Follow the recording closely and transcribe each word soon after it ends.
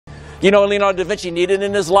You know what Leonardo da Vinci needed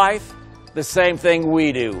in his life? The same thing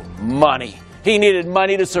we do, money. He needed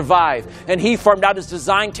money to survive, and he farmed out his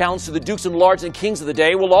design talents to the dukes and lords and kings of the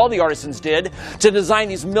day, well, all the artisans did, to design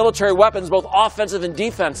these military weapons, both offensive and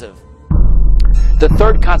defensive. The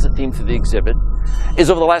third constant theme for the exhibit is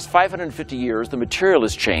over the last 550 years, the material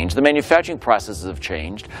has changed, the manufacturing processes have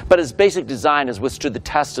changed, but his basic design has withstood the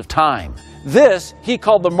test of time. This he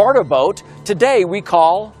called the martyr boat. Today we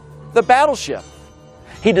call the battleship.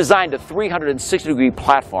 He designed a 360-degree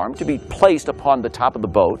platform to be placed upon the top of the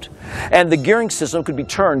boat, and the gearing system could be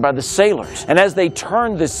turned by the sailors. And as they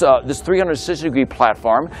turned this 360-degree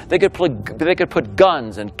platform, they could put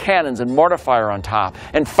guns and cannons and mortar fire on top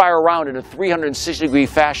and fire around in a 360-degree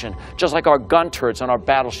fashion, just like our gun turrets on our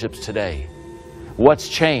battleships today. What's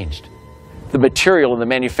changed? The material and the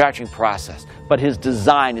manufacturing process, but his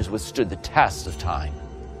design has withstood the test of time.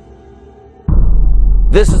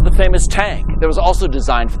 This is the famous tank that was also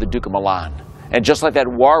designed for the Duke of Milan. And just like that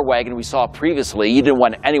war wagon we saw previously, you didn't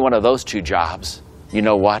want any one of those two jobs. You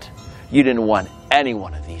know what? You didn't want any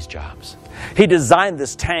one of these jobs. He designed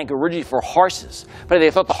this tank originally for horses, but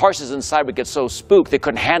they thought the horses inside would get so spooked they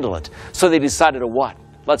couldn't handle it. So they decided to what?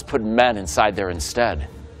 Let's put men inside there instead.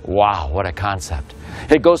 Wow, what a concept.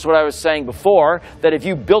 It goes to what I was saying before, that if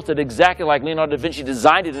you built it exactly like Leonardo da Vinci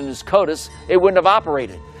designed it in his Codex, it wouldn't have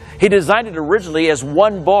operated. He designed it originally as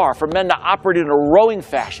one bar for men to operate in a rowing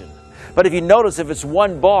fashion. But if you notice, if it's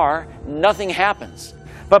one bar, nothing happens.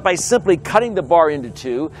 But by simply cutting the bar into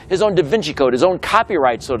two, his own DaVinci Code, his own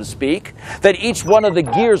copyright, so to speak, that each one of the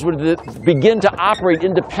gears would begin to operate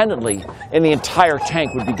independently and the entire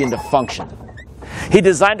tank would begin to function. He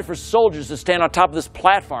designed it for soldiers to stand on top of this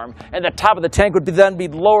platform, and the top of the tank would then be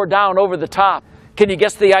lowered down over the top. Can you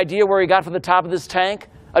guess the idea where he got for the top of this tank?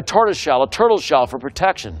 A tortoise shell, a turtle shell for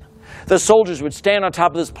protection. The soldiers would stand on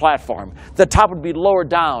top of this platform. The top would be lowered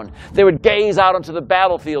down. They would gaze out onto the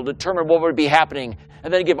battlefield, determine what would be happening,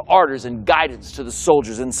 and then give orders and guidance to the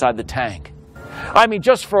soldiers inside the tank. I mean,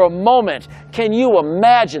 just for a moment, can you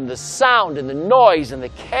imagine the sound and the noise and the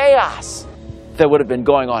chaos that would have been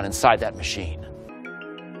going on inside that machine?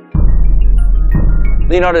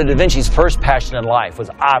 Leonardo da Vinci's first passion in life was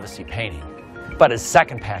obviously painting, but his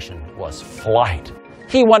second passion was flight.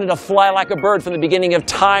 He wanted to fly like a bird from the beginning of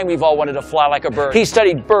time. We've all wanted to fly like a bird. He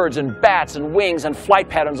studied birds and bats and wings and flight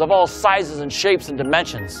patterns of all sizes and shapes and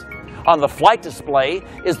dimensions. On the flight display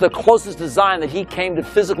is the closest design that he came to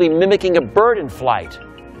physically mimicking a bird in flight.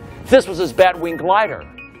 This was his bat-wing glider.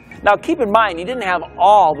 Now keep in mind, he didn't have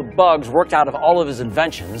all the bugs worked out of all of his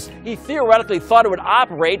inventions. He theoretically thought it would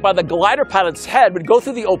operate by the glider pilot's head would go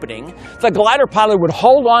through the opening. The glider pilot would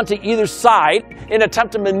hold on to either side in an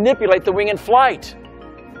attempt to manipulate the wing in flight.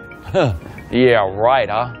 Yeah, right,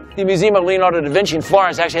 huh? The Museum of Leonardo da Vinci in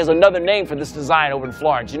Florence actually has another name for this design over in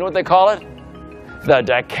Florence. You know what they call it? The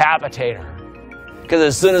decapitator. Because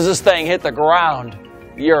as soon as this thing hit the ground,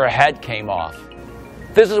 your head came off.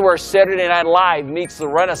 This is where Saturday Night Live meets the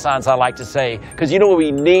Renaissance, I like to say. Because you know what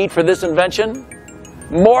we need for this invention?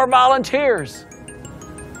 More volunteers.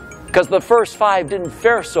 Because the first 5 didn't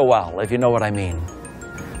fare so well, if you know what I mean.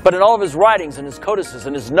 But in all of his writings and his codices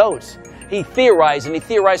and his notes, he theorized, and he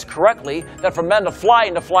theorized correctly, that for men to fly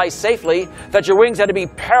and to fly safely, that your wings had to be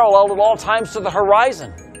parallel at all times to the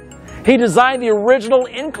horizon. He designed the original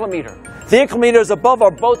inclinometer. The inclinometers above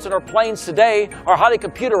our boats and our planes today are highly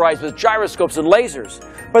computerized with gyroscopes and lasers.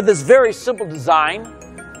 But this very simple design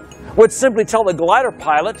would simply tell the glider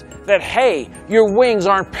pilot that, hey, your wings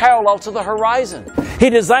aren't parallel to the horizon. He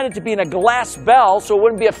designed it to be in a glass bell so it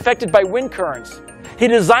wouldn't be affected by wind currents. He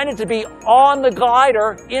designed it to be on the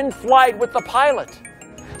glider in flight with the pilot.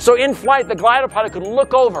 So in flight, the glider pilot could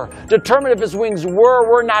look over, determine if his wings were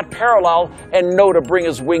or were not parallel, and know to bring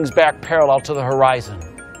his wings back parallel to the horizon.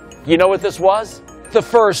 You know what this was? The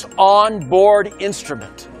first on-board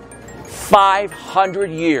instrument. 500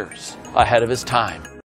 years ahead of his time.